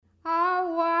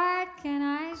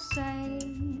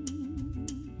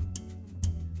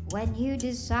when you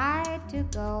decide to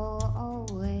go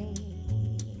away.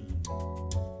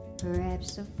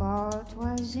 Perhaps the fault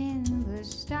was in the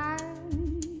start.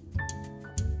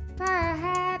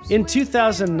 Perhaps in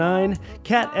 2009,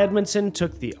 Kat Edmonson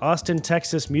took the Austin,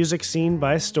 Texas music scene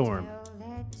by storm.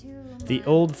 The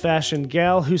old-fashioned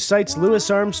gal who cites Louis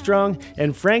Armstrong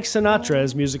and Frank Sinatra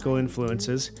as musical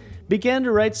influences began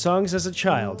to write songs as a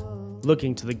child,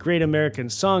 looking to the Great American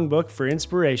Songbook for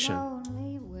inspiration.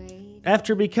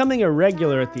 After becoming a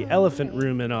regular at the Elephant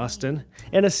Room in Austin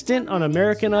and a stint on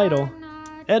American Idol,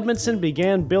 Edmonson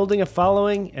began building a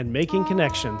following and making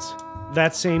connections.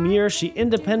 That same year, she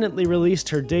independently released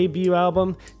her debut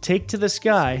album, Take to the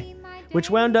Sky, which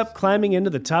wound up climbing into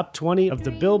the top 20 of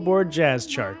the Billboard Jazz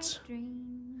charts.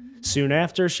 Soon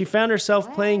after, she found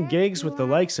herself playing gigs with the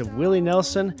likes of Willie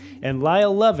Nelson and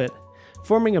Lyle Lovett,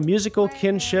 forming a musical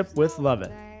kinship with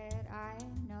Lovett.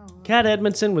 Kat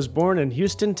Edmonson was born in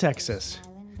Houston, Texas.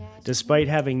 Despite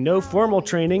having no formal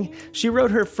training, she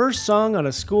wrote her first song on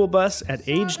a school bus at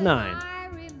age 9.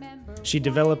 She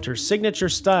developed her signature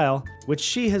style, which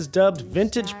she has dubbed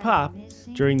vintage pop,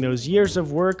 during those years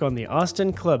of work on the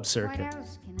Austin club circuit.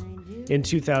 In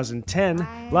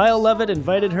 2010, Lyle Lovett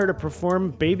invited her to perform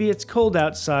Baby It's Cold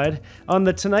Outside on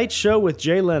The Tonight Show with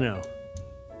Jay Leno.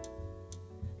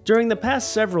 During the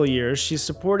past several years, she's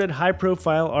supported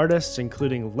high-profile artists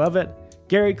including Lovett,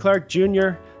 Gary Clark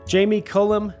Jr., Jamie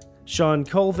Cullum, Sean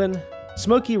Colvin,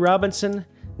 Smokey Robinson,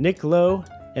 Nick Lowe,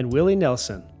 and Willie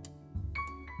Nelson.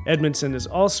 Edmonson has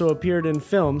also appeared in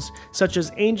films such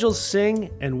as Angels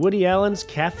Sing and Woody Allen's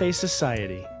Cafe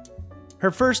Society.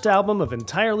 Her first album of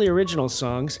entirely original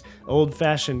songs, Old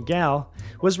Fashioned Gal,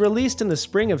 was released in the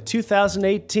spring of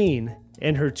 2018,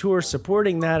 and her tour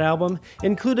supporting that album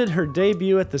included her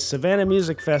debut at the Savannah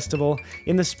Music Festival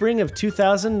in the spring of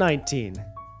 2019.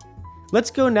 Let's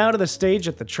go now to the stage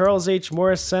at the Charles H.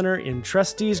 Morris Center in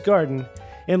Trustees Garden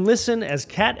and listen as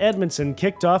Kat Edmonson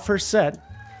kicked off her set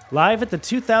live at the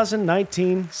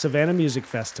 2019 Savannah Music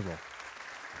Festival.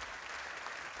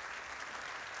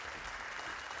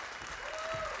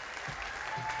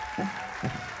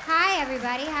 Hi,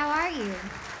 everybody. How are you?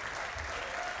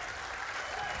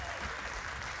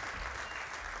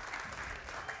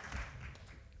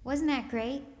 Wasn't that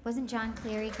great? Wasn't John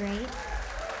Cleary great?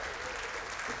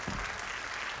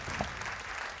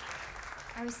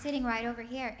 I was sitting right over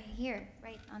here,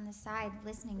 right on the side,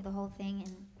 listening to the whole thing,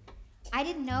 and I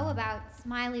didn't know about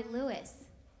Smiley Lewis.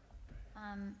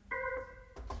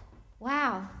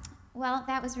 Wow. Well,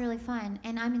 that was really fun,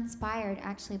 and I'm inspired,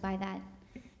 actually, by that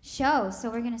show. So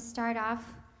we're going to start off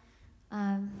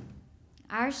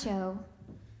our show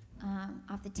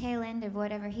off the tail end of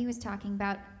whatever he was talking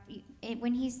about.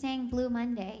 When he sang Blue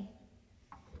Monday,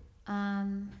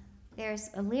 there's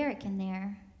a lyric in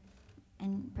there,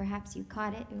 and perhaps you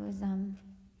caught it. It was,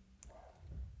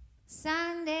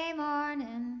 Sunday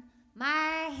morning,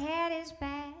 my head is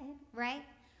bad, right?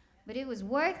 But it was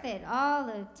worth it, all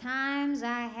the times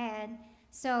I had.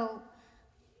 So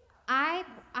I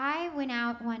went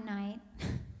out one night,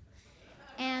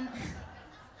 and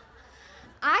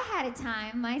I had a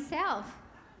time myself.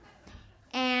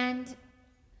 And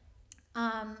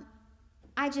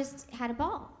I just had a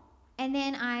ball. And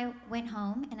then I went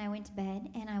home, and I went to bed,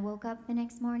 and I woke up the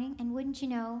next morning, and wouldn't you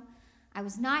know, I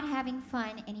was not having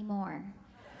fun anymore.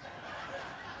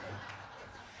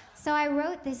 So I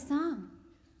wrote this song.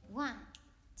 1,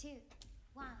 2,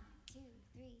 1, 2,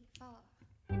 3,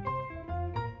 4.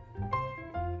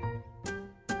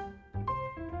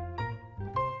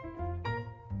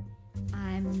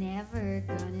 I'm never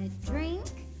gonna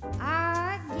drink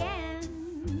again.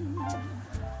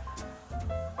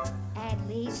 At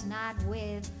least not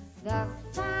with the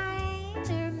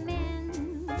finer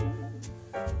men.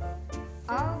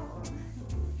 Oh,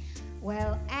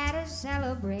 well, at a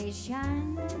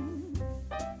celebration,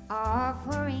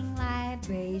 offering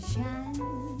libations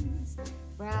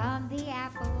from the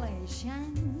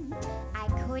Appalachian, I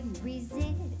couldn't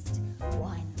resist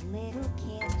one little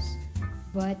kiss.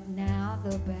 But now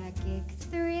the backache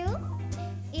thrill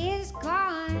is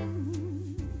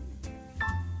gone.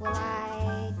 Well,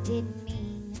 I didn't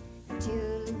mean to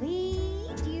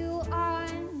lead you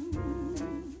on.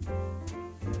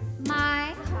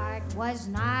 My heart was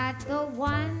not the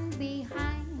one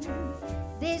behind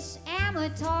this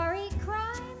amatory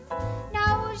crime.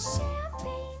 No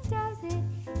champagne does it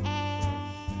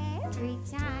every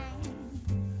time.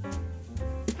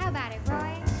 How about it,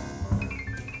 Roy?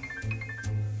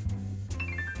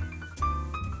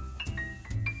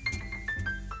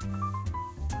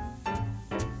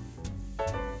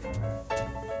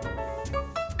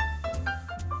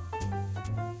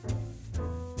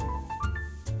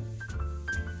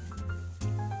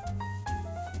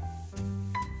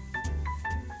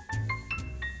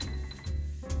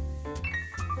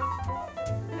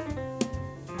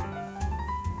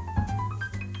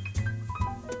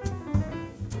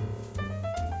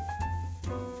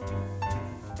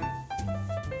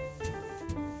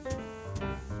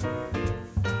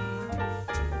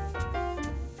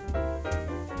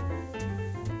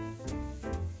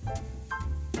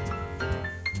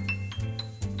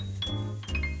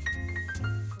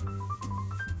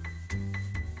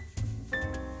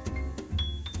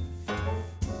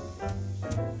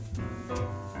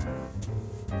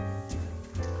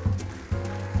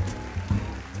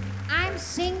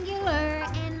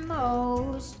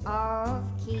 most off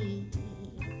key.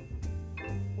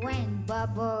 When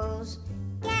bubbles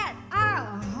get a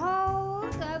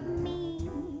hold of me,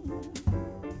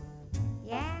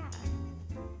 yeah.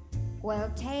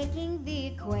 Well, taking the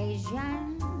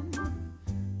equation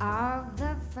of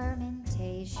the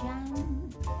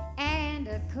fermentation and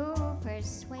a cool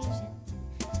persuasion,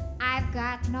 I've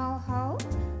got no hope.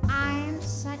 I'm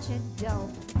such a dope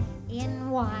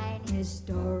in wine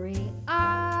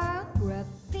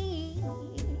historiography.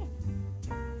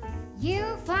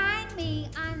 You find me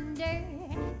under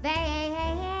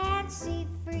fancy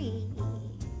free.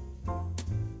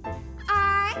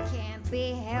 I can't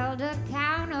be held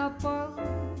accountable.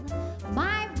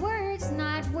 My word's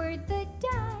not worth a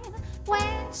dime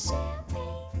when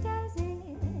champagne does it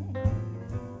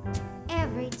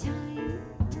every time.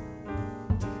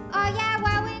 Oh yeah,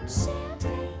 well when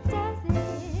champagne does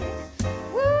it,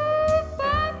 woo,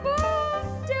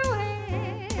 bubbles do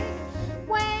it.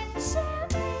 When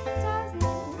champagne does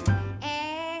it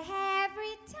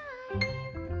every time.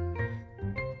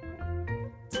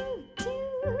 Do, do.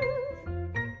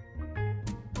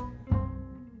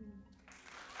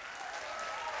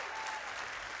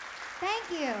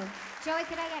 Thank you. Joey,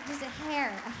 could I get just a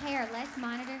hair less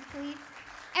monitor, please?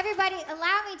 Everybody,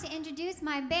 allow me to introduce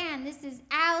my band. This is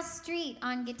Al Street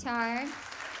on guitar.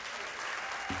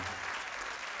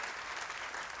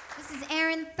 This is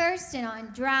Aaron Thurston on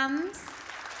drums.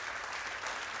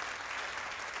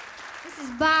 This is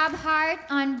Bob Hart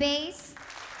on bass.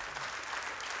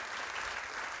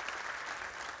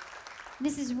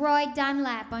 This is Roy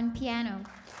Dunlap on piano.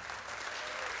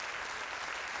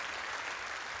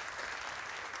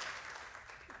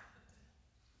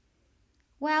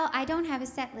 Well, I don't have a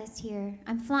set list here.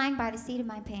 I'm flying by the seat of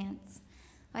my pants.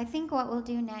 I think what we'll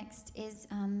do next is,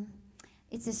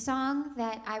 it's a song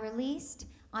that I released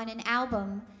on an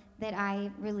album that I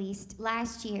released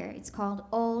last year. It's called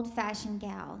Old Fashioned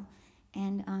Gal.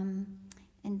 And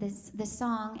the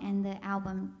song and the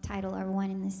album title are one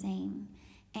and the same.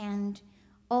 And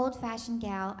Old Fashioned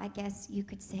Gal, I guess you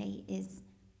could say, is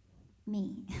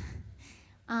me.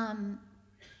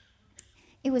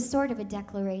 It was sort of a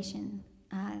declaration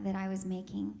that I was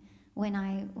making when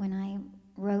I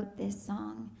wrote this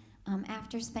song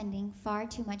after spending far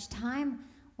too much time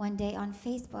one day on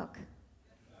Facebook.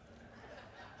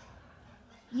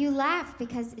 You laugh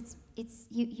because it's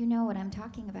you know what I'm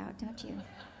talking about, don't you?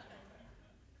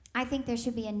 I think there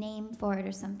should be a name for it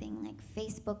or something, like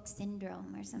Facebook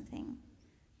syndrome or something.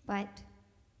 But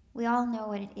we all know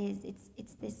what it is.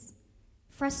 It's this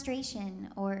frustration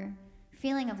or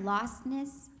feeling of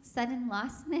lostness, sudden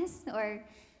lostness, or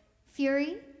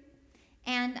fury.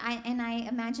 And I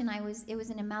imagine it was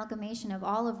an amalgamation of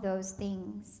all of those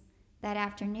things that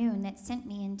afternoon that sent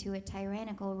me into a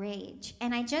tyrannical rage.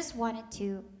 And I just wanted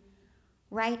to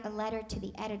write a letter to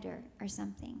the editor or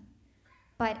something.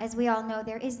 But as we all know,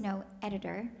 there is no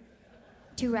editor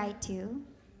to write to.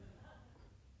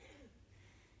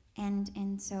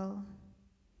 And so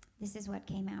this is what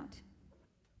came out.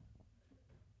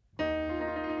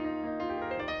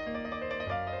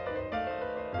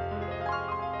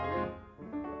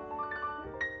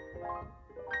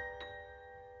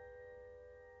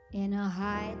 In a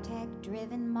high-tech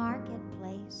driven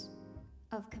marketplace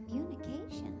of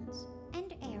communications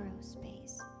and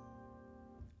aerospace,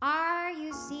 are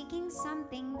you seeking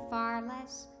something far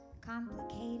less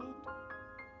complicated?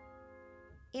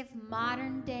 If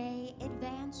modern day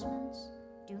advancements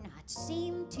do not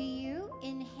seem to you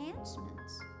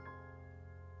enhancements,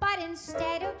 but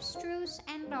instead abstruse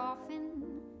and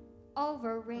often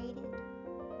overrated,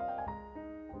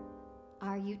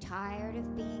 are you tired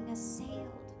of being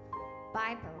assailed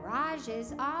by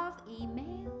barrages of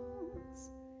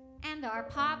emails and our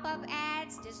pop-up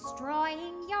ads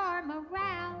destroying your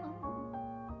morale?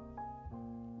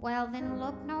 Well, then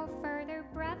look no further,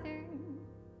 brother.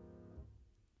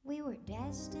 We were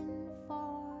destined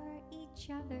for each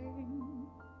other.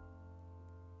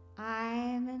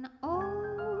 I'm an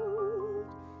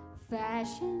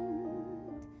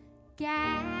old-fashioned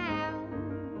gal.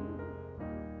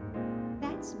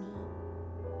 That's me.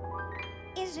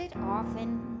 Is it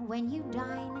often when you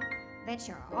dine that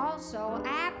you're also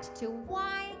apt to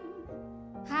whine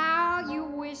how you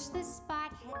wish the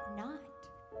spot had not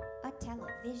a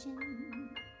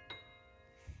television?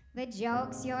 The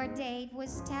jokes your date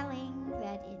was telling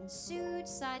that ensued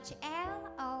such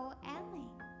LOLing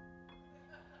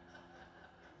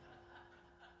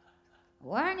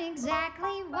weren't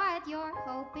exactly what your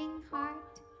hoping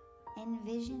heart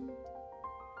envisioned.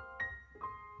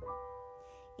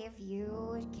 If you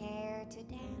would care to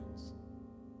dance,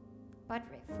 but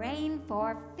refrain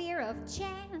for fear of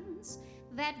chance,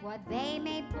 that what they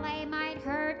may play might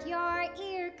hurt your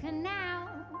ear canal.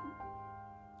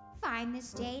 Find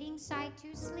this dating site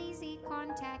too sleazy,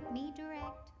 contact me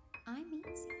direct, I'm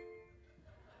easy.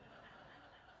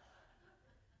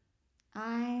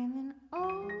 I'm an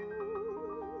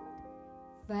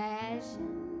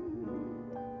old-fashioned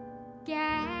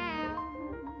gal.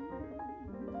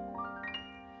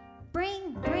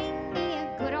 Bring me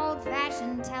a good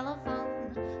old-fashioned telephone,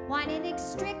 one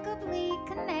inextricably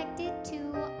connected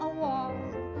to a wall.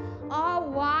 Oh,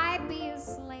 why be a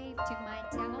slave to my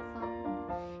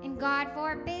telephone? And God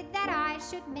forbid that I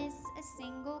should miss a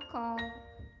single call,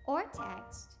 or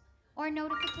text, or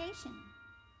notification.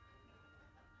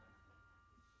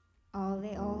 All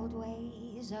the old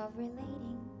ways of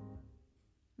relating,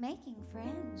 making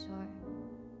friends, or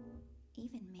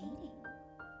even mating,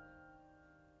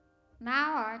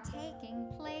 now are taking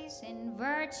place in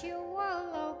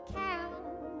virtual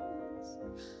locales.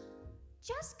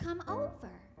 Just come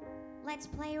over, let's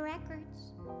play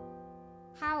records.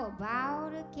 How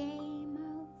about a game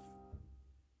of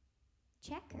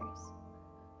checkers?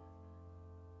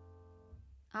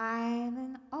 I'm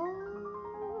an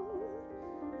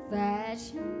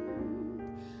old-fashioned,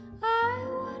 I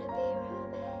wanna be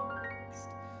romanced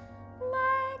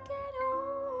like an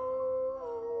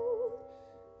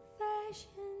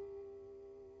old-fashioned.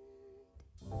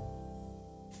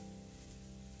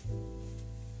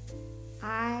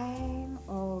 I'm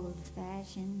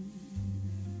old-fashioned.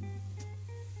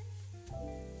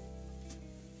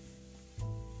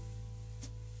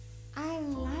 I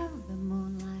love the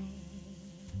moonlight.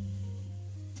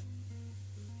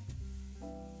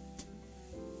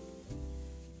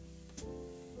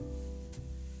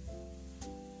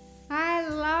 I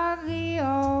love the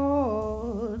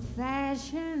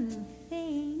old-fashioned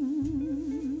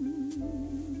things.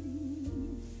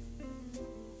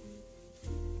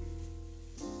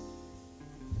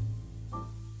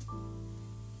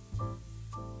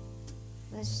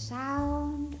 The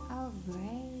sound of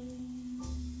rain,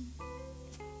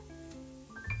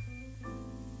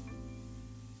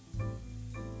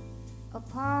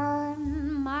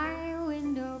 upon my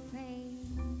window pane.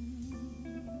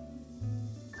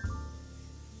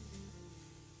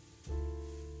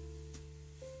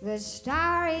 The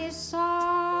starry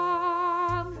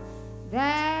song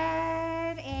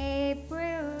that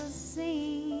April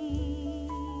sings.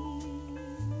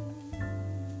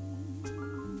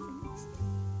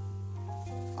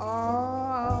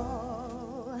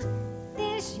 Oh,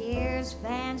 this year's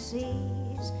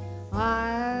fancies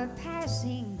are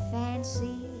passing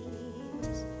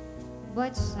fancies,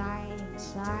 but sighing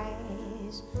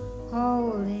sighs,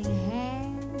 holding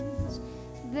hands,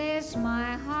 this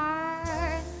my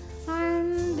heart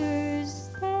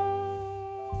understands.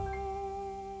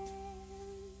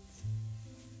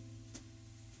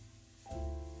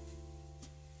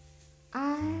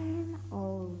 I'm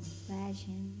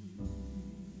old-fashioned,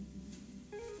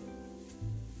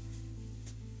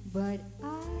 but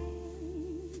I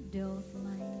don't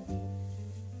mind it.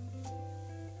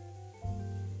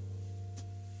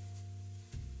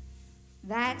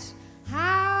 That's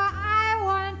how I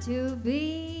want to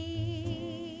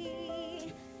be,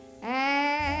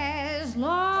 as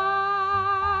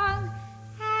long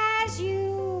as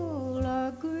you'll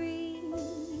agree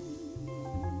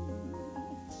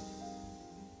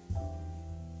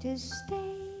to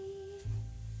stay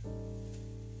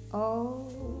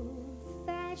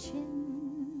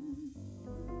old-fashioned.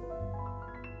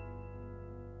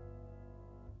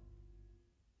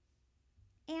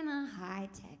 In a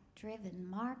high-tech driven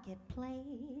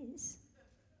marketplace,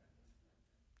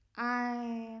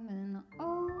 I'm an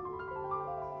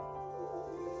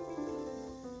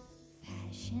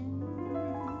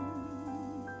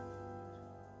old-fashioned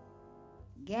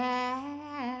gal.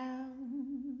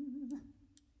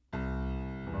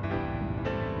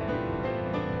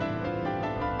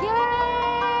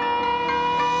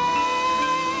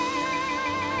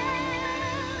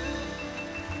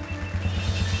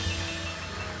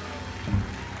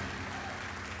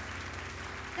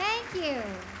 Thank you.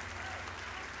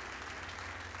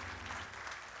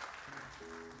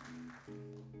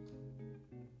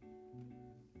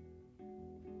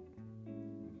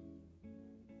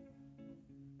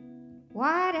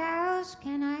 What else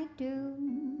can I do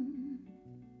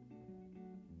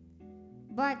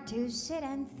but to sit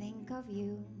and think of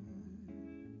you,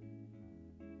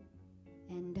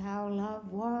 and how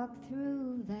love walked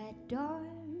through that door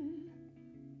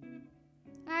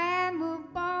and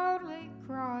moved boldly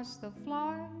across the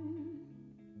floor,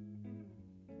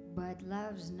 but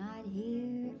love's not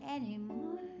here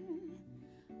anymore.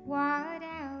 What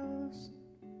else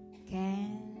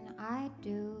can I do?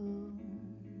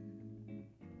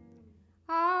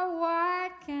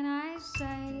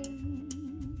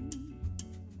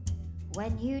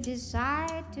 when you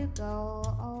decide to go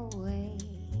away.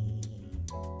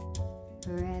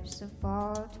 Perhaps the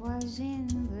fault was in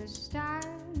the start.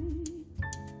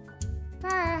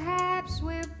 Perhaps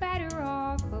we're better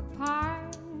off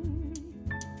apart.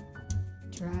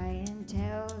 Try and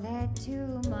tell that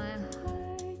to my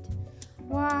heart.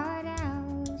 What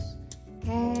else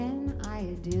can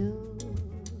I do?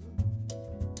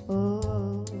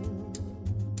 Oh,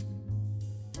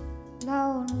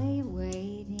 lonely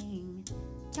waiting,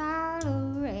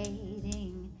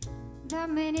 tolerating the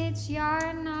minutes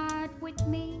you're not with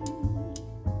me.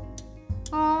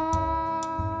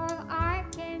 All I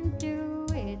can do,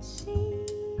 it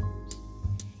seems,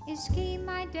 is scheme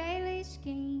my daily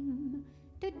scheme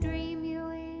to dream you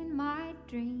in my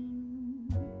dream.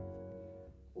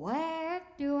 Where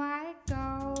do I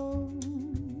go?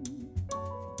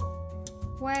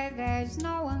 Where there's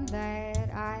no one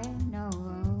that I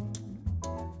know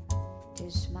to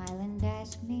smile and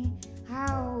ask me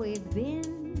how we've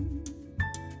been.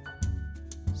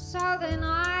 So then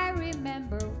I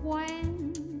remember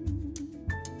when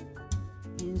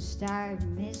and start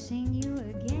missing you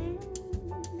again.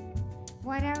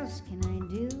 What else can I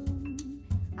do?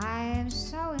 I am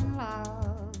so in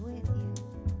love with you.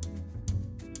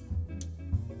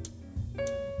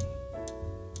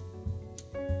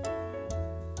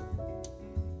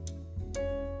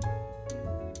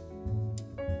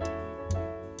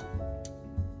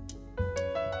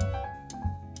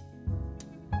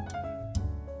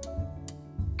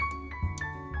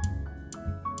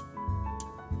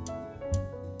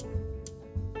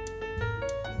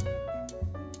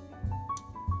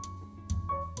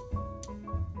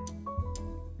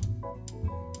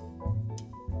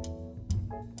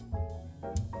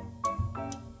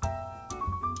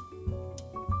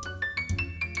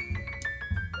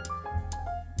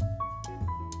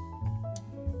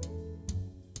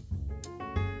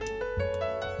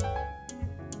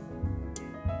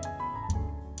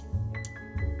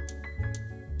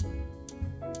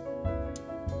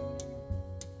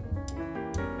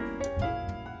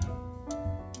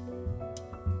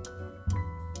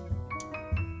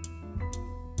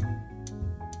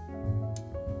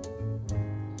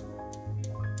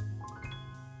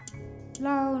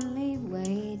 Lonely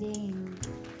waiting,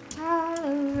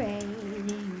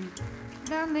 tolerating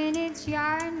the minutes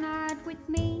you're not with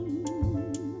me.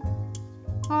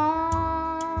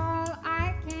 All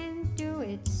I can do,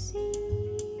 it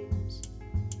seems,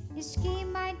 is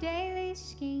scheme my daily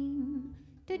scheme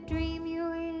to dream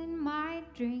you in my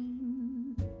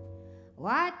dream.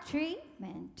 What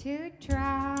treatment to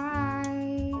try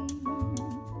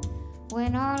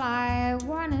when all I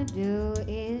wanna do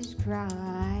is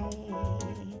cry?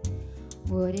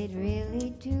 Would it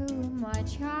really do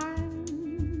much harm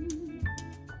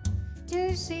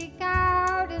to seek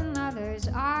out another's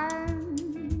arms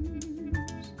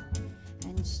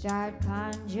and start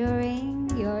conjuring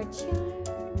your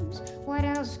charms? What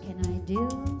else can I do?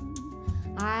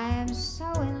 I am so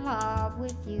in love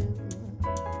with you.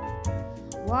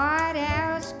 What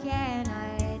else can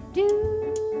I do?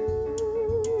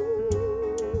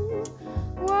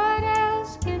 What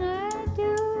else can I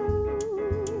do?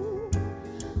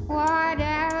 What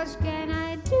else can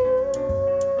I do?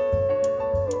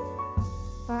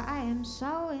 For I am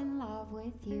so in love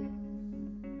with you.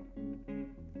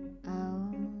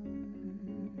 Oh,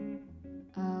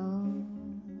 oh,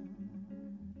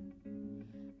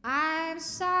 I'm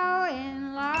so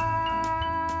in love.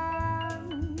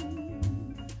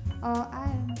 Oh,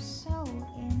 I'm so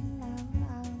in love.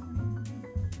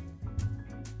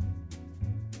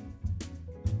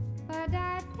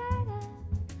 Ba-da-da-da,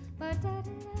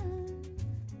 ba-da-da-da,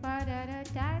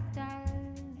 ba-da-da-da-da.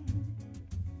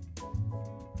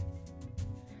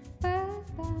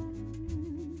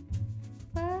 Ba-bum,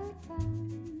 ba-bum,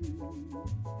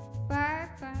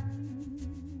 ba-bum,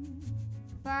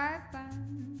 ba-bum,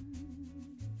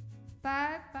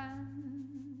 ba-bum.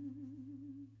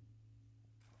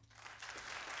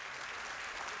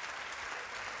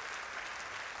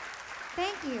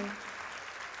 Thank you.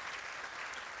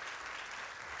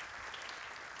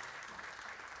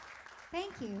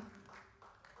 Thank you.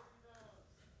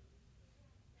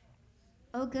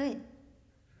 Oh, good.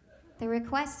 The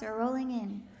requests are rolling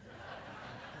in.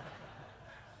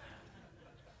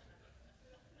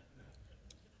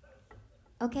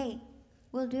 Okay,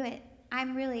 we'll do it.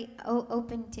 I'm really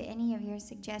open to any of your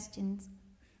suggestions.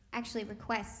 Actually,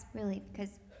 requests, really,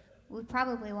 because we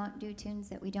probably won't do tunes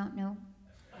that we don't know.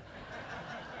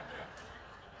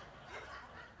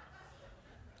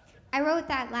 I wrote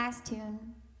that last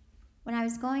tune when I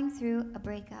was going through a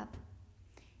breakup,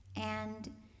 and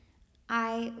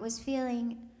I was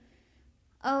feeling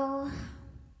Oh,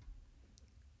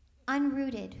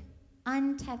 unrooted,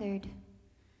 untethered,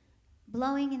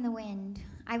 blowing in the wind.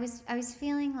 I was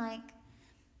feeling like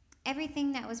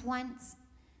everything that was once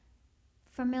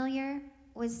familiar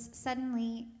was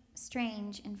suddenly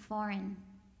strange and foreign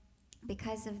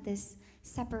because of this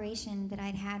separation that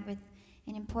I'd had with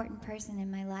an important person in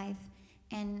my life,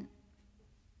 and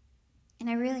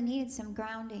I really needed some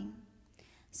grounding.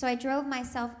 So I drove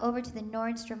myself over to the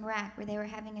Nordstrom rack where they were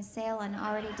having a sale on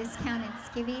already discounted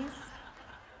skivvies.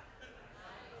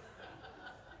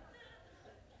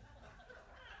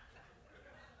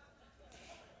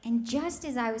 And just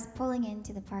as I was pulling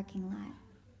into the parking lot,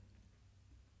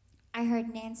 I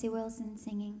heard Nancy Wilson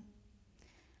singing,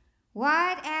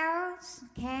 "What else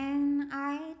can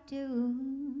I do?"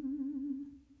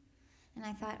 And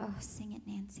I thought, oh, sing it,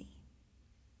 Nancy.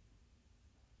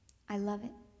 I love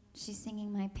it. She's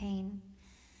singing my pain.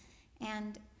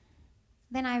 And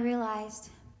then I realized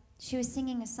she was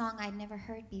singing a song I'd never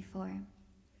heard before,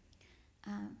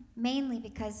 mainly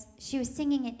because she was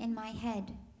singing it in my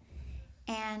head.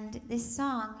 And this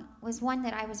song was one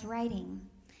that I was writing,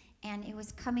 and it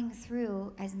was coming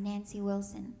through as Nancy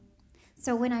Wilson.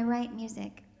 So when I write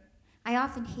music, I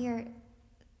often hear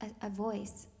a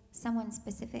voice, someone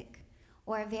specific,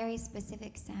 or a very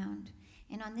specific sound.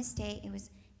 And on this day, it was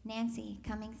Nancy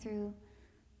coming through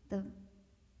the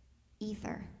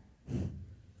ether.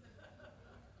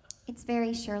 It's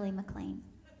very Shirley MacLaine.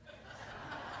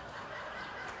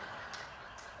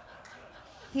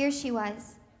 Here she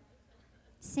was,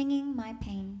 singing my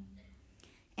pain.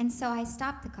 And so I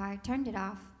stopped the car, turned it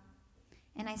off,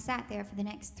 and I sat there for the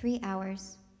next 3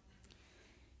 hours.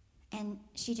 And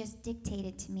she just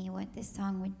dictated to me what this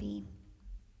song would be.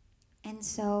 And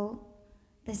so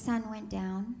the sun went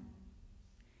down,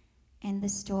 and the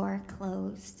store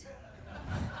closed.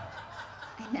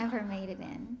 I never made it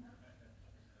in.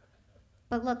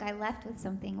 But look, I left with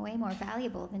something way more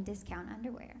valuable than discount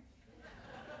underwear.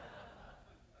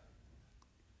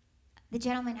 The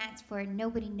gentleman asked for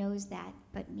 "Nobody Knows That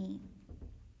But Me."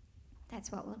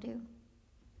 That's what we'll do.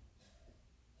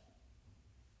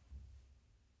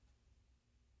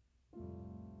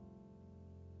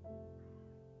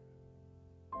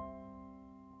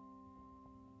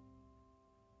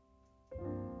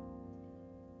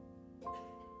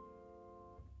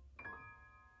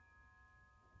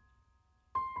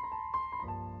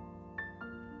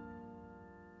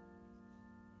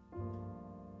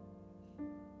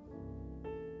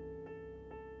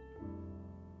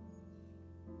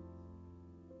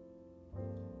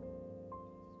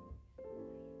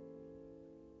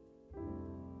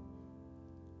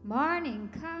 Morning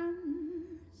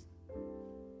comes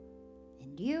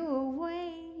and you awake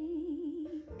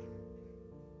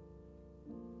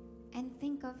and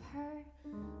think of her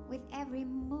with every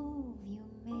move you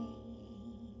make.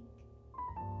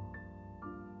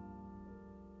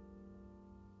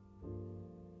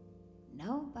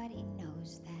 Nobody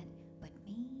knows that but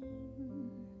me.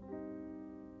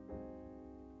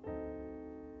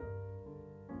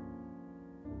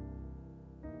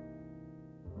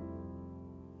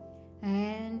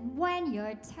 And when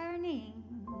you're turning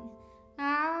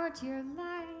out your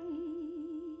light,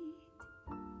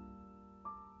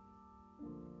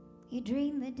 you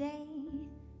dream the day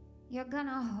you're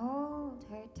gonna hold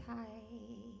her tight.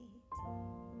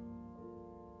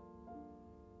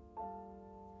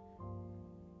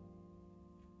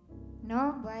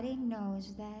 Nobody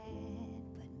knows that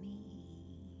but me.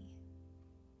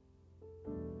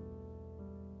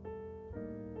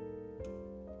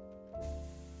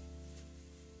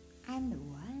 I'm the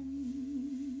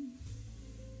one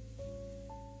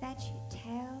that you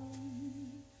tell.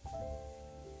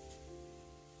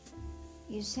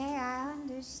 You say I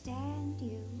understand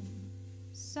you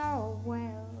so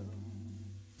well.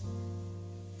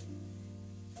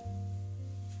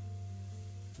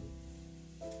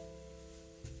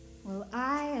 Well,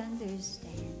 I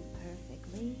understand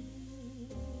perfectly.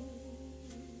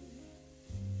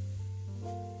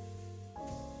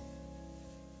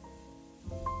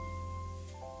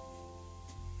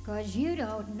 'Cause you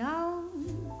don't know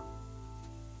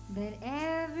that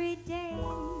every day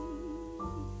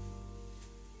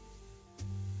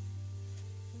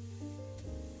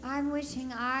I'm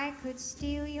wishing I could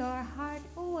steal your heart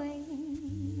away.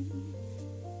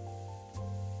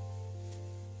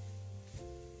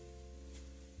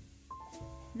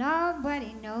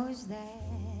 Nobody knows that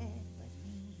but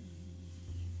me.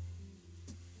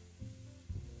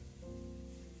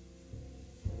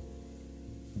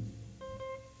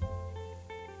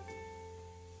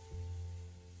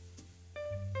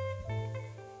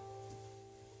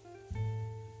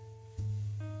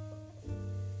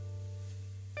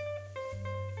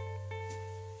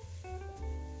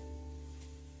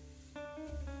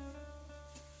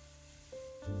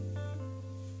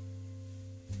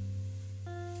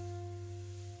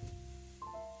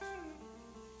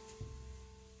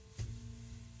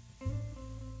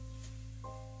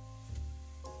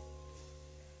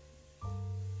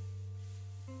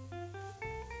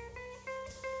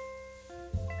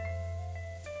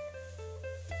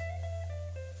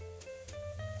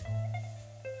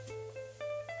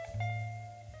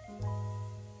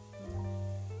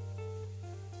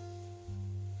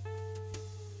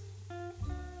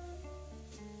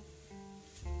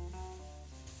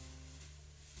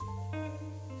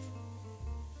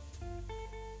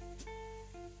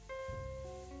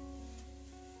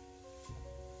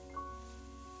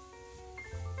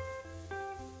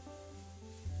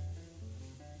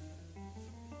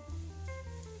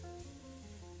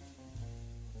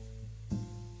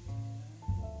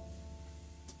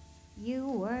 you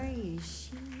worry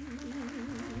she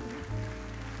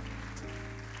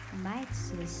might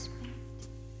suspect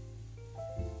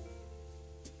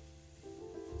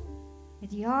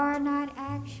that you're not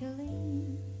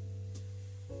actually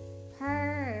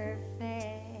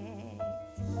perfect.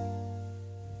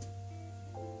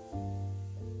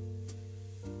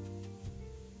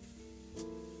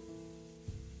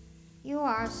 You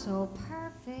are so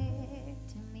perfect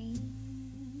to me.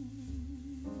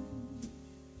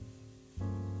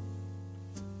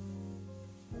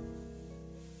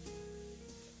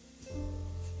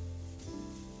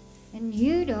 And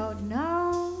you don't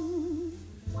know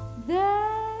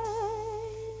that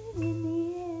in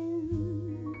the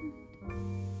end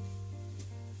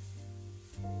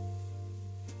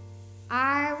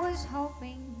I was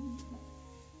hoping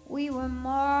we were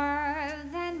more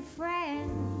than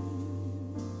friends.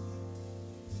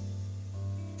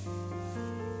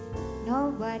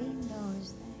 Nobody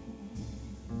knows that.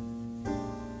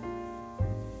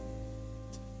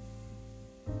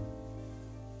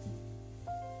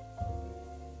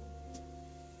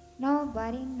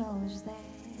 Nobody knows that.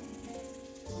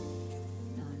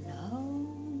 No.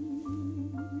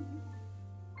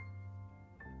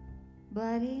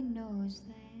 Nobody knows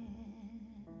that.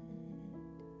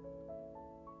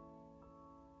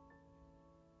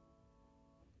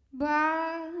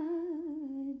 But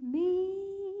me.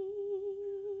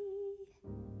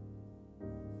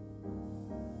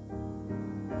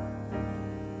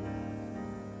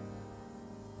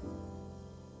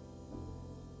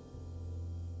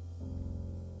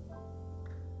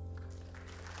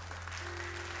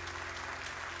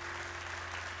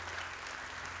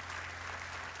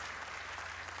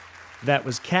 That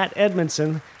was Kat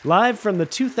Edmonson, live from the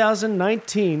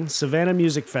 2019 Savannah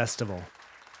Music Festival.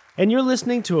 And you're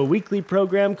listening to a weekly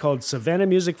program called Savannah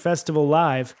Music Festival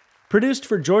Live, produced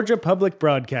for Georgia Public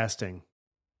Broadcasting.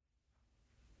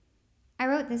 I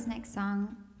wrote this next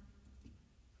song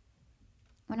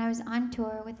when I was on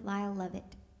tour with Lyle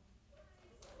Lovett.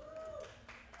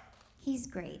 He's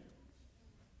great.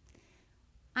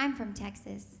 I'm from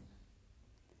Texas.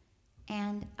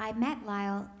 And I met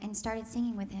Lyle and started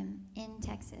singing with him in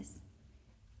Texas.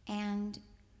 And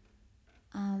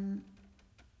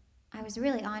I was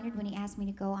really honored when he asked me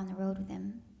to go on the road with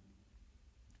him.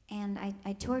 And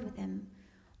I toured with him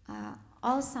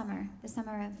all summer, the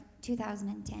summer of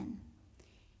 2010.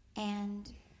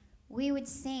 And we would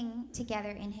sing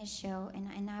together in his show,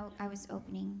 and I was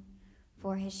opening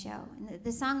for his show. And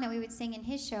the song that we would sing in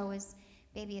his show was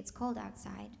Baby It's Cold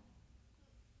Outside,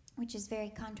 which is very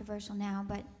controversial now,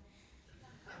 but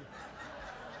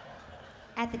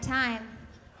at the time,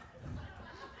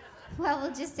 well,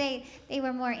 we'll just say they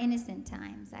were more innocent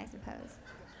times, I suppose.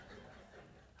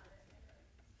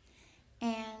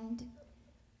 And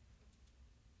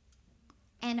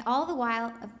all the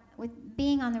while, with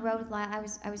being on the road with Lyle,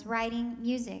 I was writing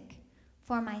music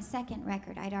for my second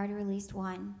record. I'd already released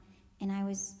one, and I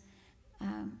was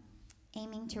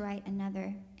aiming to write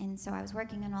another. And so I was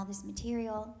working on all this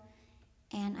material,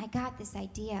 and I got this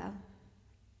idea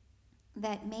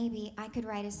that maybe I could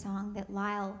write a song that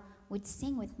Lyle would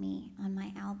sing with me on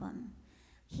my album.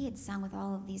 He had sung with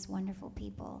all of these wonderful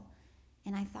people,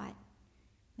 and I thought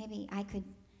maybe I could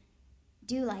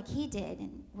do like he did.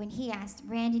 And when he asked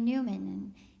Randy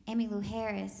Newman and Emmylou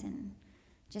Harris and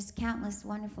just countless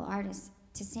wonderful artists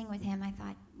to sing with him, I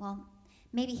thought, well,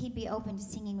 maybe he'd be open to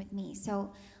singing with me.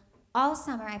 So all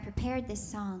summer I prepared this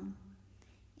song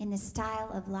in the style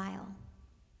of Lyle.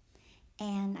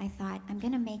 And I thought, I'm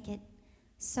going to make it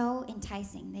so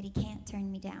enticing that he can't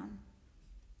turn me down.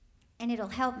 And it'll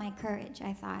help my courage,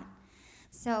 I thought.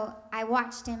 So I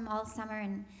watched him all summer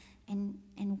and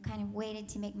kind of waited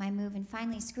to make my move, and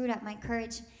finally screwed up my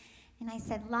courage. And I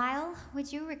said, Lyle,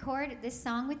 would you record this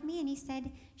song with me? And he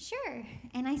said, sure.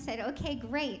 And I said, okay,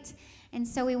 great. And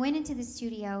so we went into the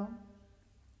studio,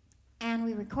 and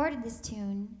we recorded this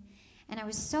tune, and I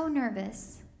was so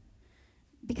nervous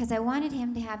because I wanted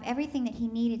him to have everything that he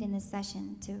needed in this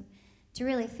session to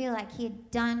really feel like he had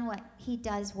done what he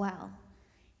does well.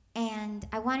 And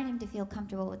I wanted him to feel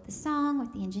comfortable with the song,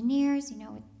 with the engineers,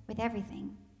 with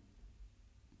everything.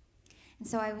 And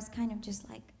so I was kind of just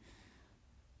like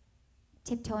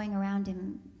tiptoeing around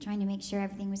him, trying to make sure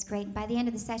everything was great. And by the end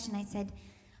of the session, I said,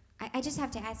 I just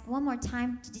have to ask one more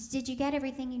time, did you get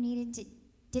everything you needed?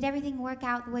 Did everything work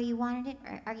out the way you wanted it?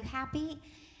 Are you happy?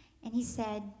 And he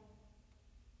said,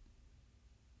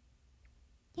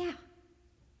 yeah.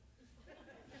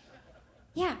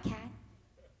 Yeah, Kat.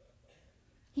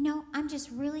 I'm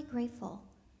just really grateful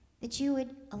that you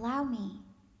would allow me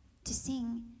to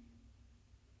sing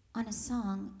on a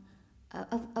song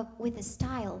with a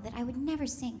style that I would never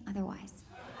sing otherwise.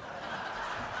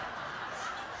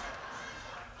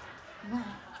 One.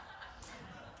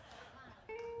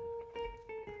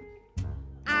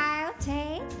 I'll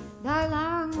take the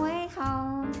long way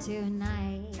home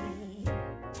tonight.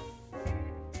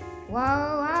 Whoa,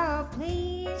 whoa,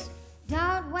 please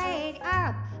don't wake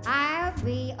up. I'll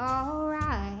be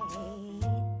alright.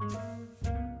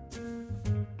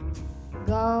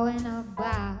 Going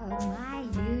about my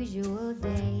usual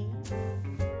day.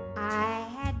 I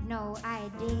had no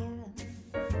idea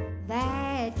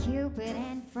that Cupid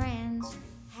and friends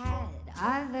had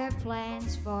other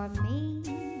plans for me.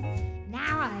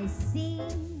 Now I see,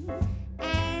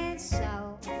 and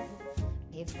so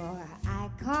before I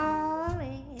call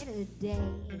it a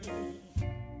day,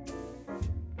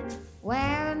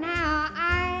 well, now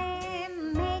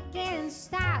I'm making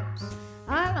stops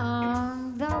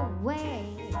along the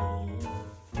way.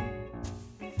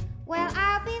 Well,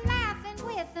 I'll be laughing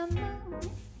with the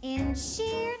moon in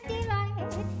sheer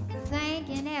delight and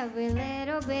thanking every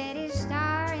little bitty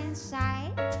star in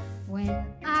sight when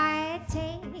I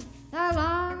take the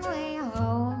long way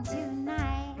home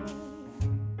tonight.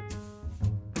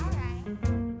 All right.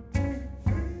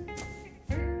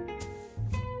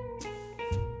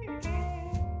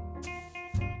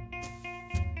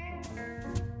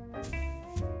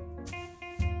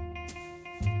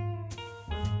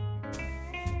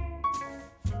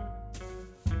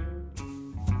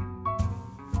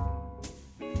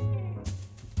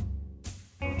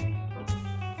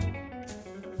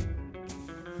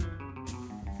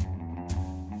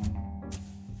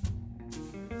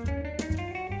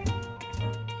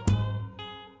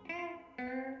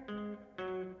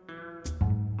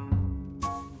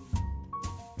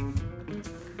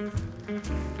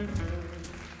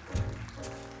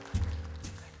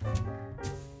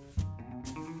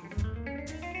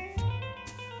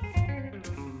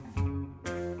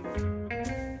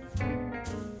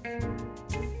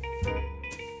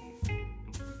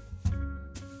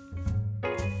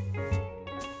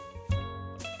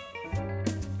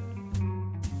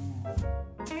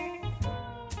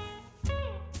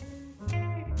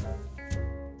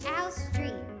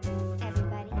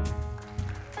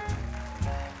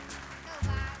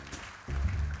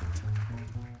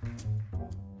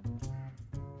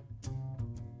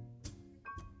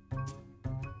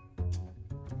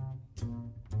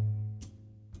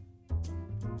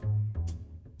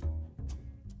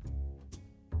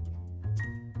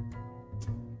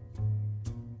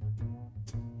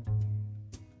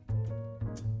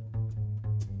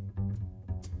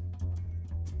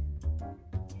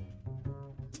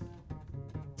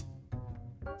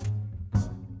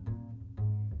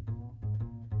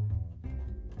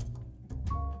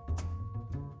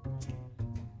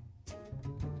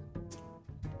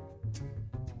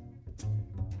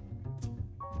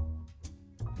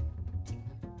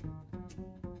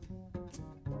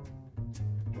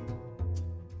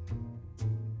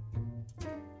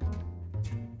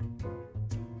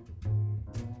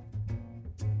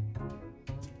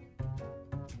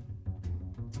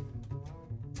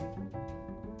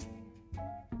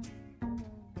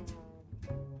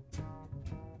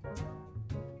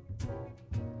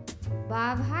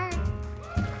 Bob Hart.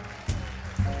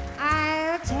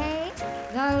 I'll take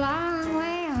the long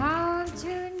way home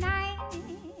tonight.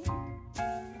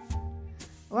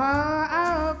 Whoa,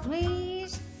 oh,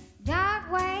 please don't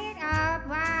wait up.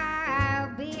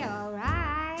 I'll be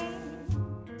alright.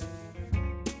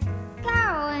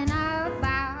 Going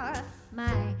about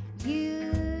my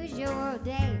usual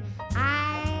day.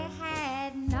 I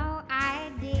had no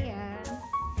idea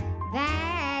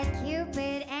that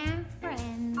Cupid and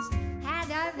friends had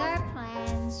other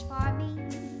plans for me.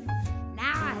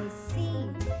 Now I see,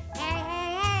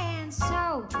 and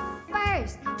so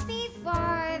first,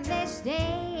 before this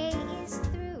day is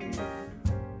through,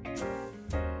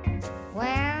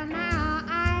 well, now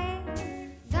I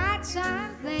got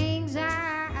some things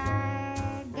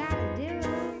I gotta do.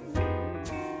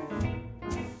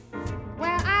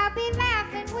 Well, I'll be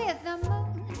laughing with the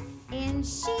moon in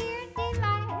sheer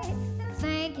delight and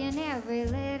thanking every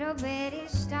little bitty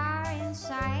star in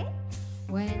sight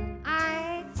when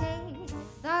I take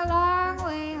the long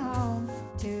way home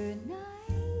tonight.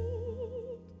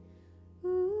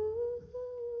 Ooh.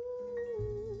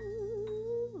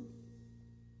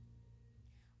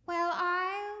 Well,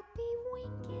 I'll be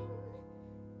winking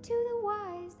to the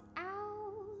wise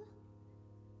owl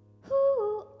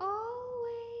who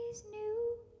always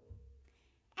knew,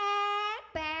 and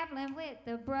babbling with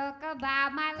the brook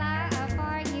about my love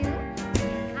for you.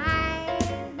 I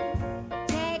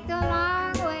take the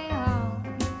long way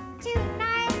home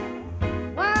tonight.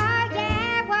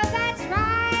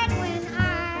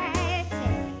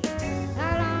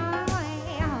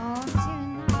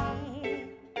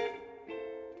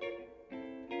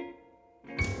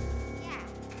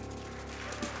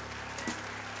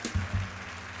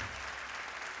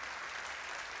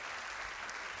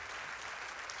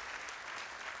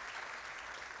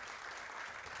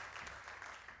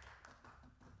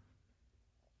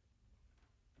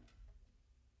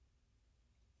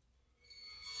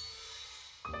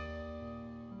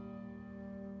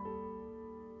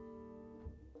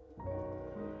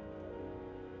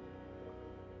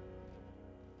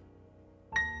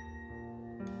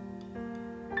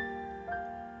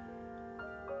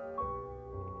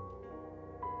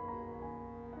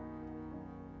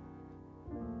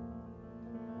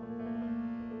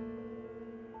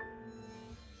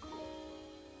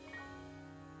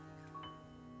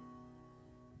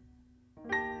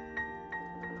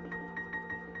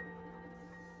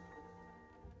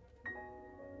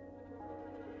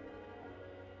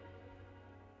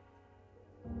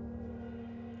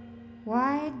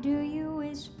 Why do you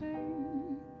whisper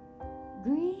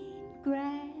green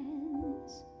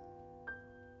grass?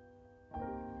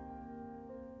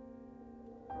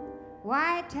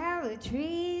 Why tell the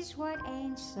trees what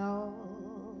ain't so?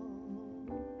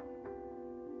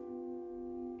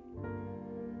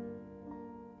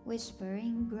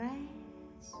 Whispering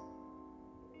grass,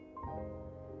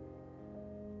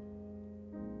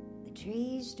 the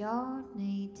trees don't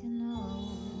need to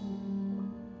know.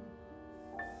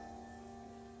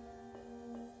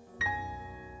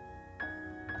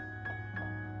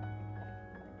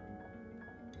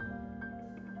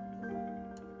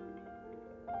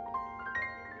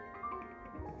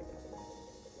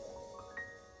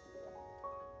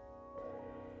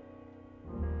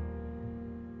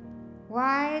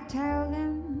 Why tell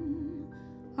them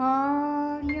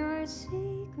all your secrets?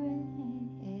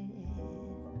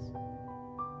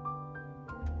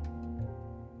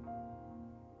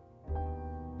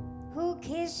 Who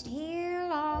kissed here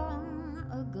long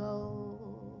ago?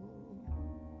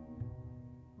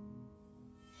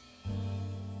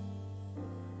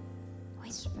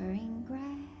 Whispering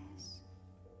grass,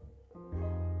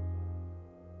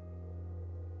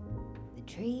 the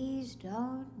trees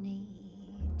don't need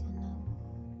to know.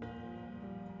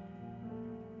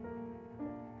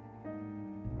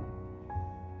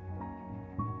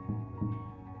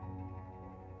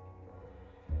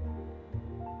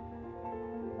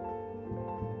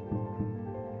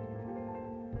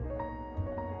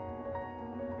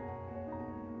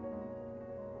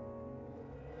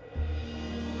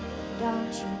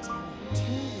 Don't you tell it to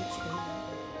the trees,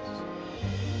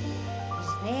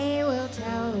 'cause they will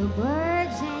tell the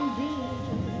birds and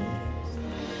bees,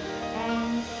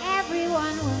 and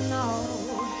everyone will know,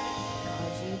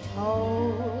 'cause you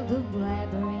told the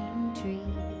blabbering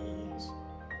trees.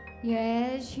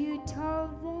 Yes, you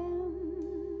told them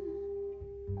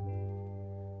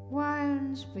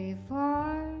once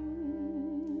before.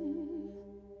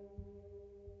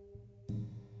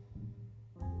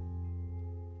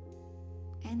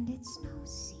 And it's no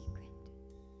secret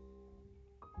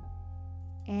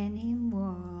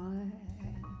anymore.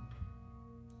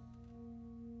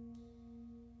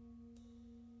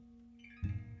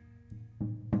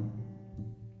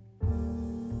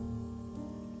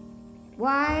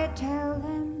 Why tell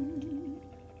them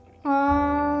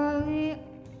all the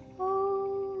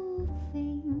old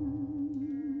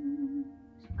things?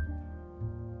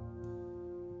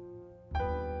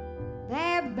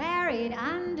 They're buried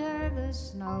under the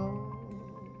snow.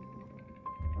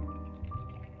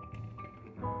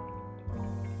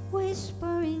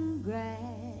 Whispering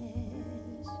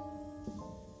grass,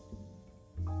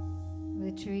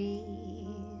 the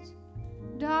trees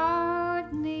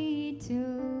don't need to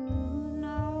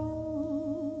know.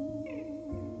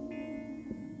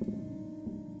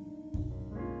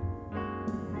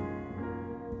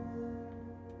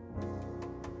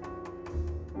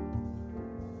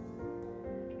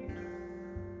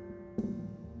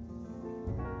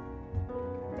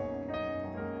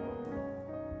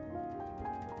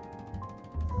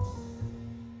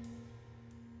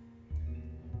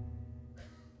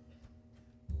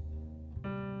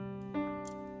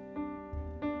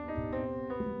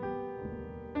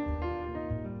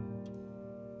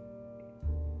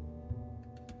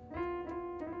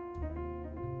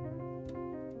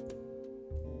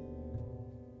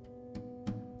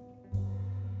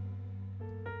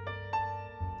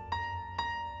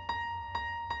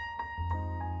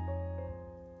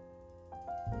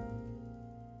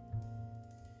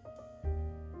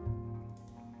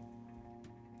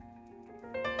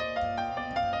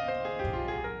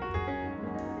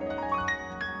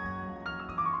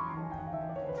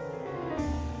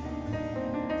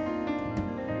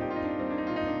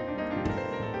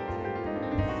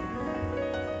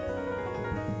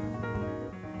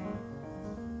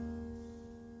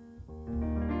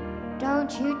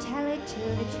 Don't you tell it to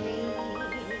the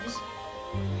trees,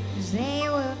 'cause they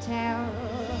will tell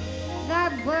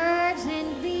the birds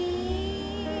and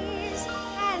bees,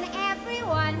 and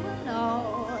everyone will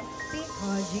know,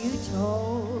 because you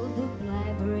told the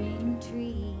blabbering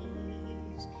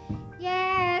trees.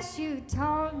 Yes, you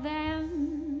told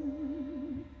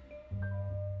them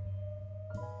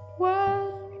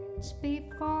once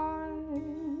before.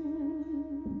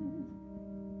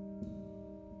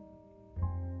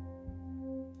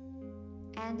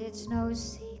 And it's no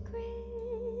secret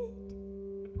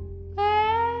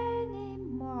anymore.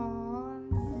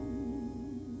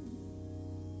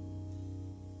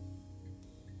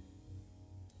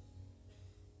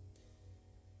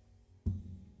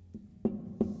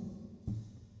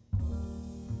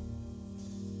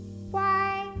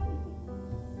 Why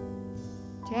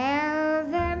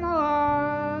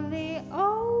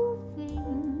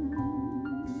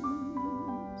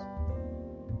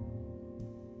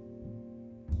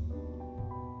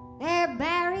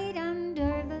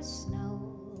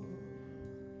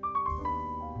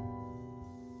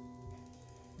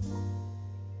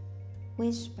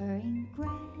whispering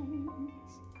grass.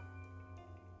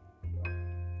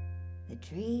 The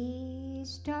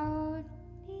trees don't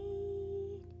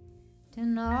need to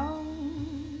know.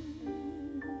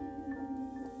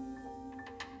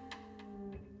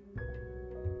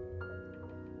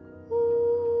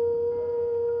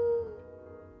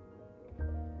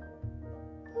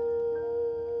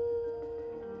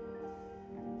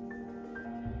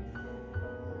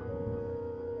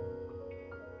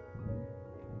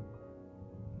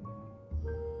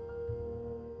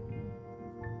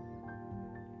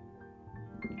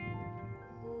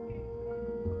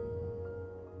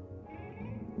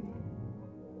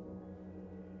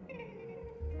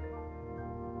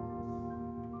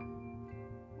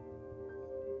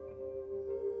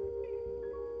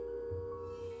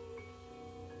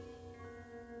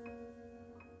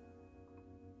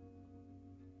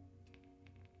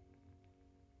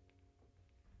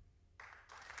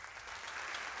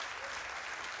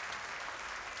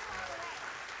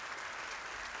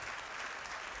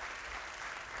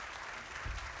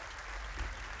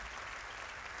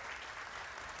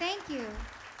 Thank you.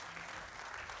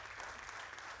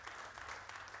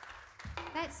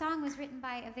 That song was written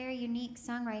by a very unique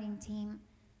songwriting team,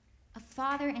 a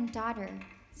father and daughter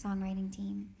songwriting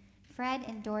team, Fred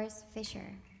and Doris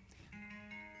Fisher.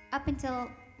 Up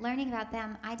until learning about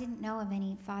them, I didn't know of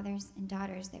any fathers and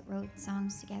daughters that wrote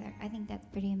songs together. I think that's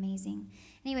pretty amazing.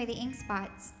 Anyway, the Ink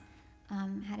Spots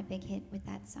had a big hit with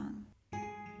that song.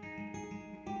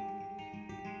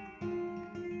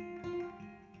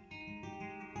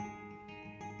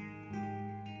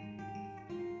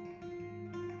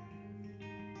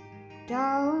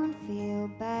 Don't feel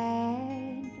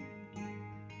bad.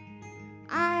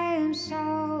 I am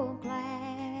so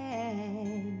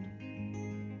glad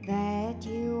that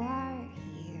you are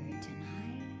here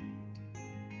tonight.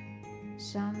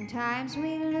 Sometimes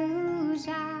we lose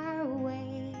our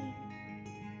way.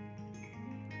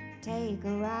 Take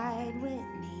a ride with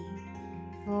me,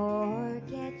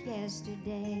 forget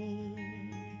yesterday.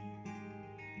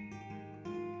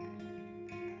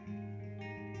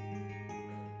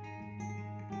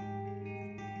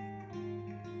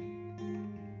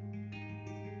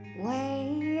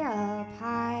 Way up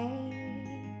high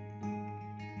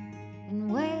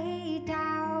and way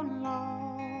down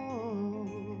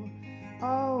low.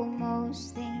 Oh,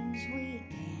 most things we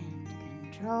can't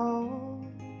control,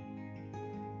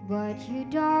 but you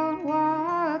don't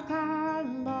walk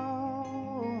alone.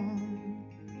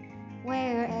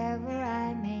 Wherever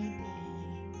I may be,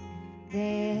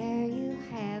 there you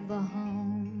have a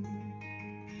home.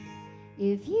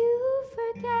 If you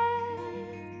forget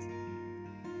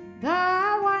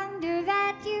the wonder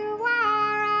that you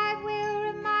are, I will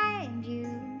remind you.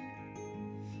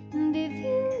 And if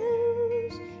you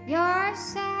lose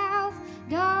yourself,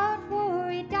 don't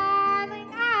worry,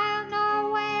 darling, I'll know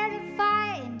where to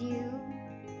find you.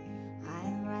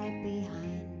 I'm right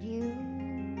behind you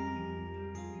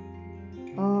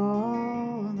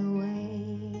all the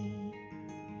way.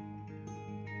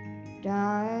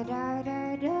 Da da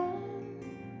da da,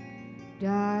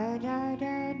 da da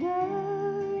da da.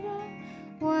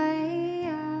 Way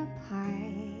up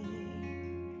high,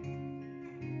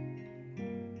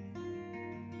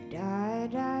 da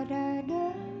da da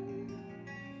da,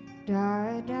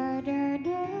 da da da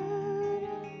da,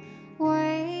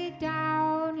 way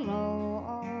down low.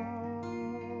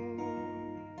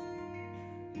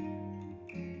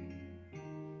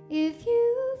 If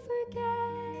you forget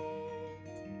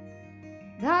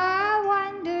the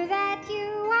wonder that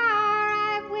you are,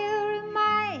 I will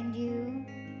remind you.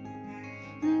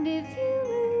 And if you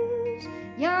lose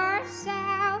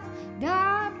yourself,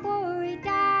 don't worry,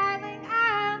 darling,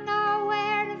 I'll know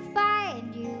where to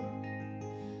find you.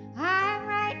 I'm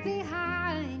right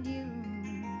behind you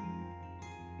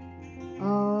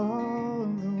all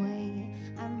the way.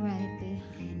 I'm right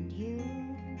behind you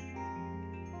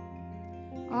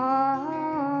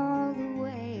all the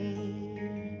way.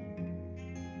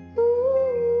 Ooh.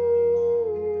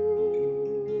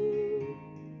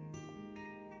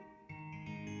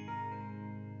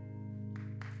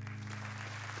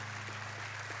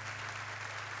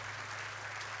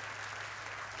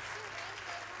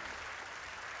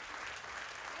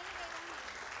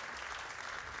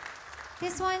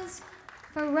 This one's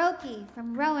for Roki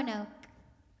from Roanoke.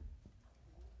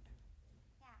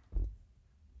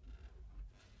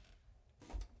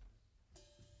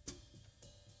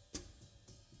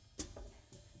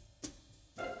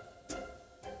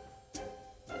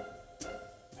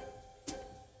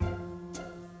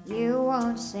 You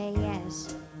won't say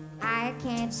yes, I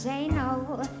can't say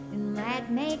no, and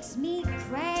that makes me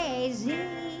crazy.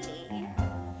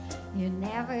 You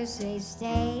never say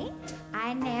stay.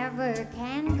 I never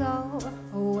can go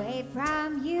away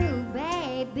from you,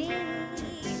 baby.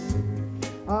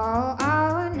 Oh,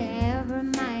 oh, never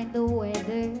mind the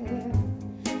weather.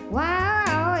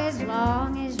 Wow, as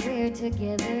long as we're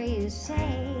together, you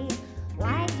say.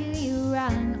 Why do you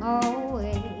run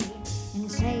away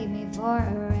and save me for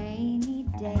a rainy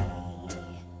day?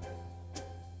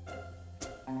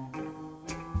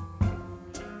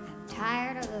 I'm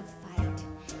tired of the fight.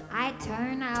 I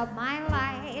turn out my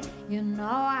light. You know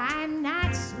I'm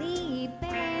not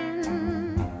sleeping.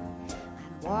 I'm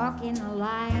walking a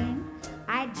line.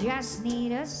 I just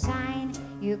need a sign.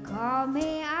 You call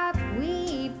me up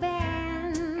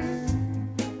weeping.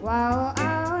 Whoa,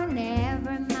 oh,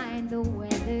 never mind the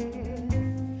weather.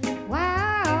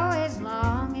 Wow, as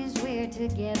long as we're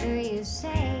together, you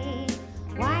say.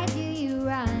 Why do you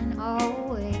run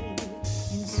away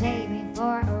and save me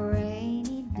for a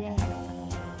rainy day?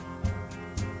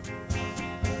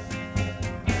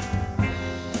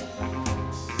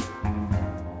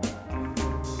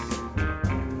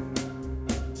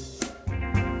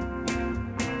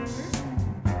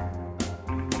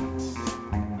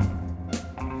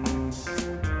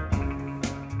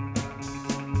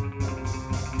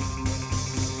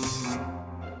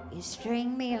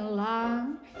 String me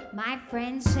along. My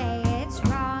friends say it's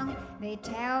wrong. They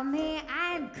tell me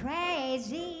I'm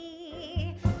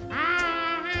crazy.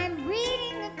 I'm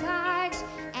reading the cards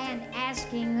and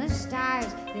asking the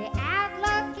stars. The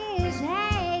outlook is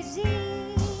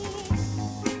hazy.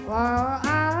 Whoa,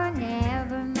 oh,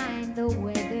 never mind the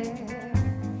weather.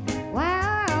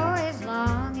 Well, as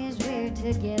long as we're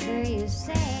together, you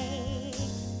say.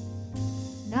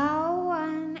 No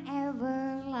one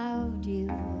ever loved you.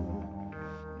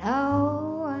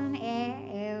 No one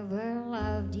ever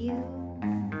loved you.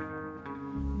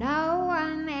 No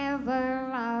one ever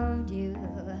loved you.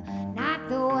 Not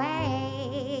the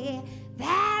way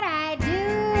that I do.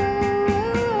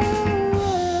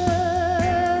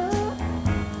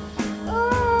 Ooh.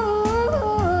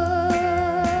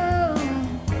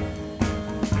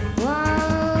 Whoa,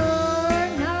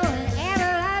 no one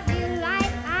ever loved you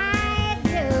like I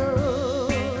do.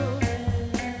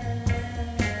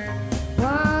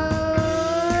 Whoa.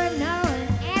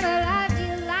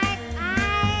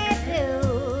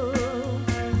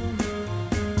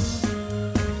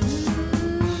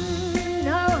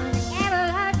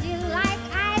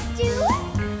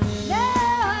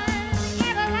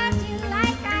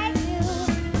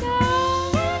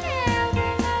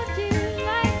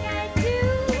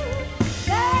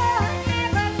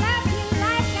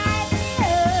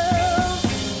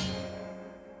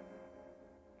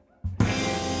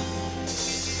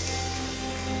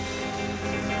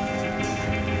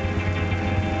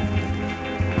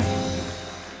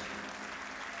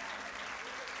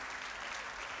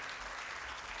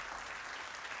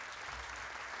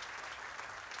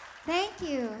 Thank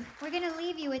you. We're going to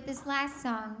leave you with this last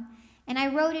song. And I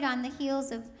wrote it on the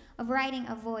heels of writing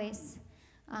a voice.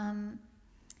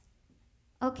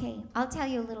 Okay, I'll tell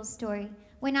you a little story.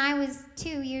 When I was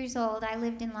 2 years old, I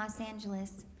lived in Los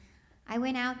Angeles. I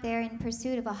went out there in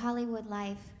pursuit of a Hollywood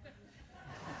life.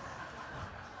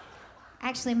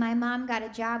 Actually, my mom got a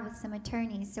job with some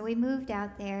attorneys, so we moved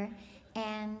out there.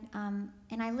 And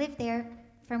I lived there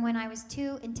from when I was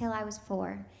 2 until I was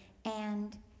 4.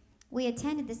 And we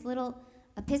attended this little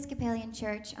Episcopalian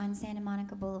church on Santa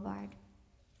Monica Boulevard.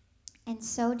 And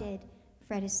so did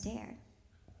Fred Astaire.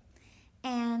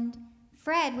 And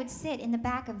Fred would sit in the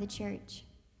back of the church,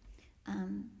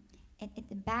 at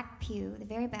the back pew, the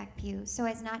very back pew, so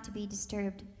as not to be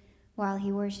disturbed while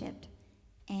he worshiped.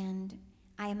 And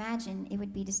I imagine it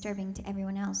would be disturbing to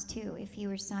everyone else, too, if he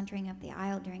were sauntering up the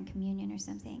aisle during communion or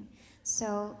something.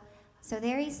 So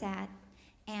there he sat,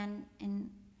 and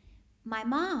my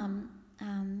mom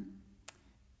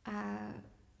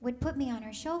would put me on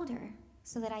her shoulder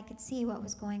so that I could see what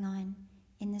was going on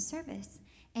in the service.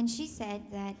 And she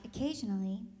said that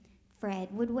occasionally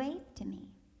Fred would wave to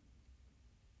me.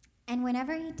 And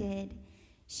whenever he did,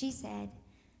 she said,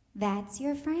 "That's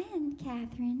your friend,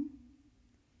 Catherine."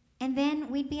 And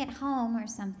then we'd be at home or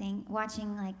something,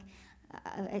 watching like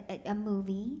a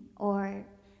movie or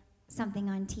something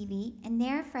on TV, and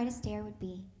there Fred Astaire would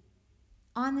be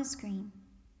on the screen.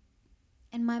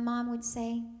 And my mom would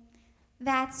say,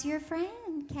 "That's your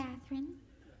friend, Catherine."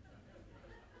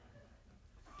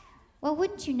 Well,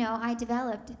 wouldn't you know, I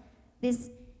developed this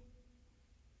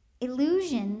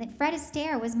illusion that Fred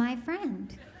Astaire was my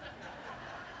friend.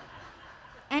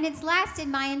 And it's lasted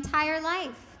my entire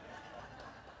life.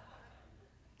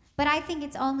 But I think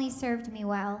it's only served me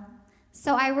well.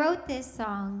 So I wrote this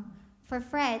song for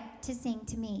Fred to sing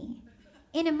to me.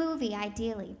 In a movie,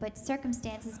 ideally, but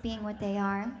circumstances being what they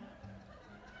are.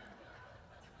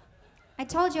 I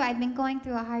told you I'd been going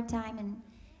through a hard time,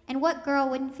 and what girl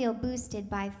wouldn't feel boosted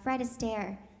by Fred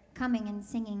Astaire coming and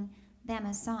singing them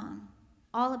a song,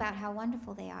 all about how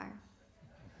wonderful they are,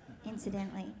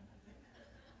 incidentally.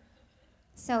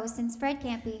 So since Fred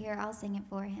can't be here, I'll sing it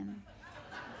for him.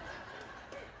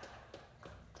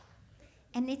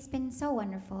 And it's been so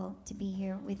wonderful to be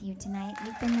here with you tonight.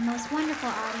 You've been the most wonderful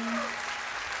audience.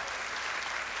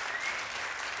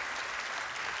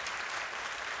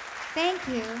 Thank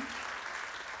you.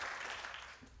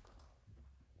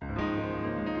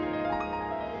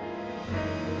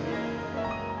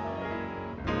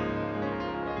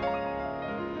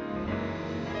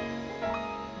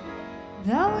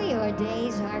 Though your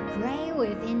days are gray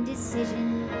with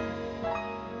indecision,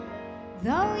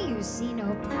 though you see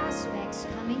no prospects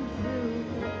coming through,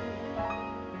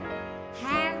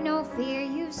 have no fear,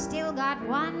 you've still got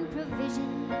one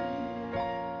provision,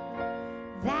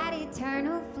 that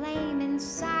eternal flame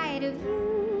inside of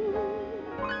you.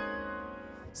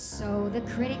 So the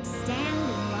critics stand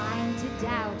in line to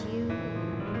doubt you,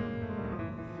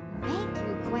 make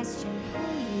you question who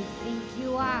you think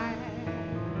you are.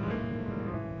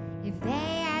 If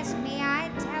they ask me,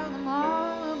 I'd tell them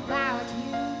all about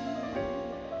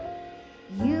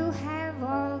you. You have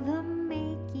all the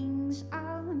makings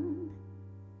of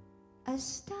a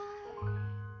star.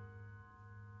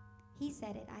 He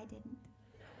said it, I didn't.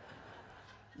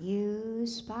 You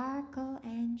sparkle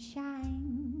and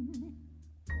shine.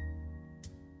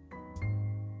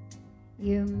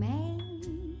 You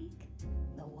make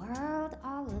the world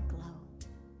all aglow.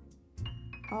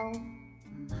 Oh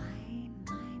my.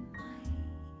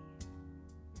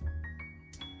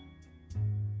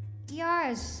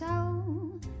 You're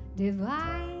so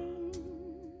divine.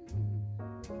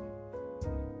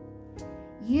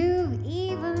 You've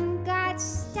even got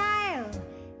style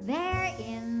there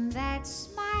in that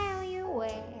smile you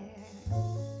wear,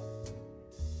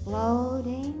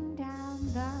 floating down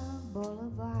the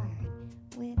boulevard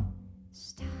with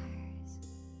stars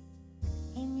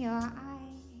in your eyes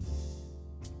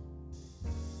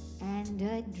and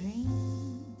a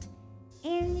dream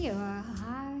in your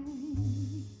heart.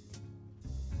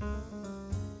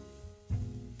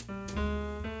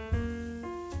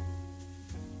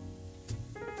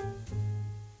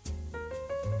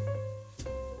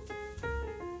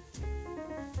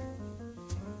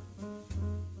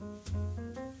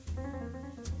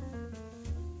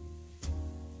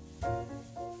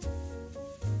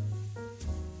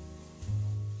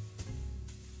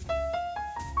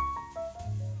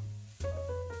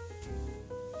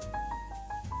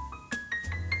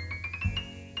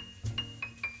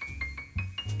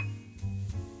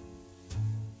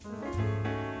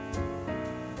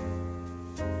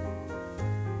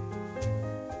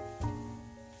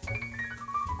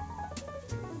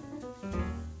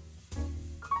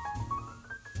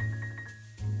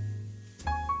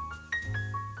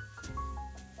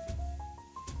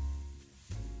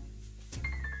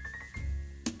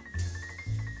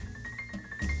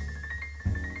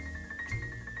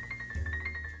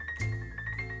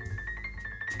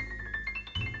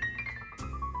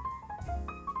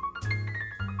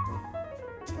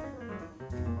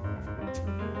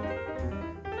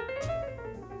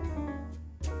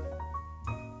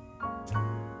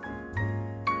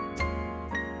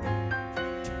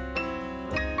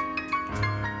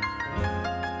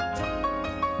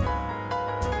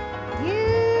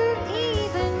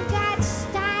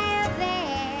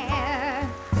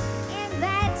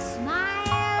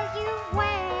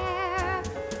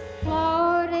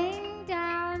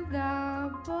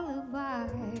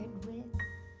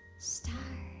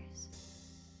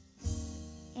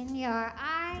 Your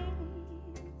eyes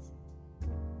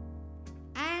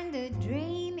and a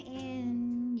dream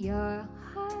in your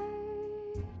heart,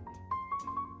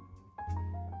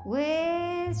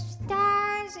 with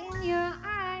stars in your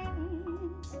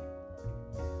eyes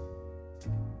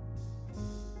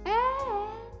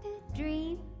and a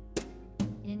dream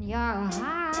in your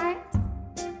heart,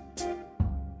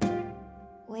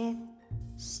 with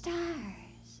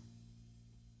stars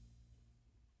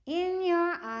in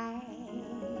your eyes.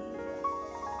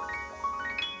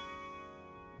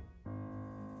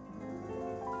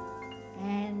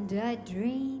 And a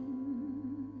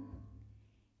dream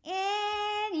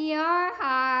in your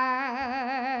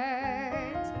heart.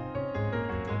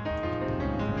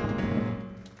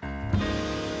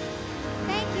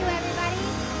 Thank you, everybody.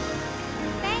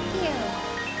 Thank you.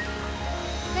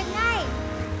 Good night.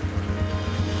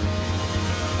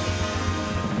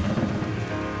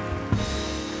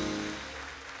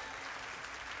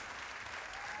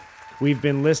 We've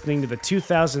been listening to the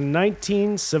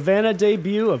 2019 Savannah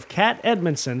debut of Kat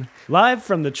Edmonson, live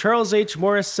from the Charles H.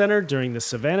 Morris Center during the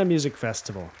Savannah Music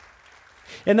Festival.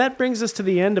 And that brings us to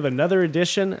the end of another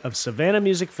edition of Savannah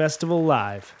Music Festival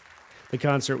Live. The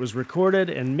concert was recorded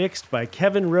and mixed by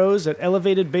Kevin Rose at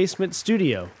Elevated Basement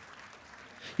Studio.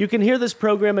 You can hear this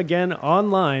program again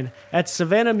online at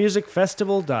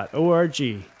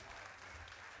savannahmusicfestival.org.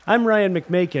 I'm Ryan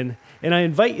McMakin, and I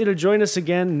invite you to join us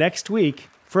again next week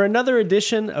for another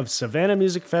edition of Savannah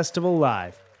Music Festival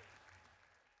Live.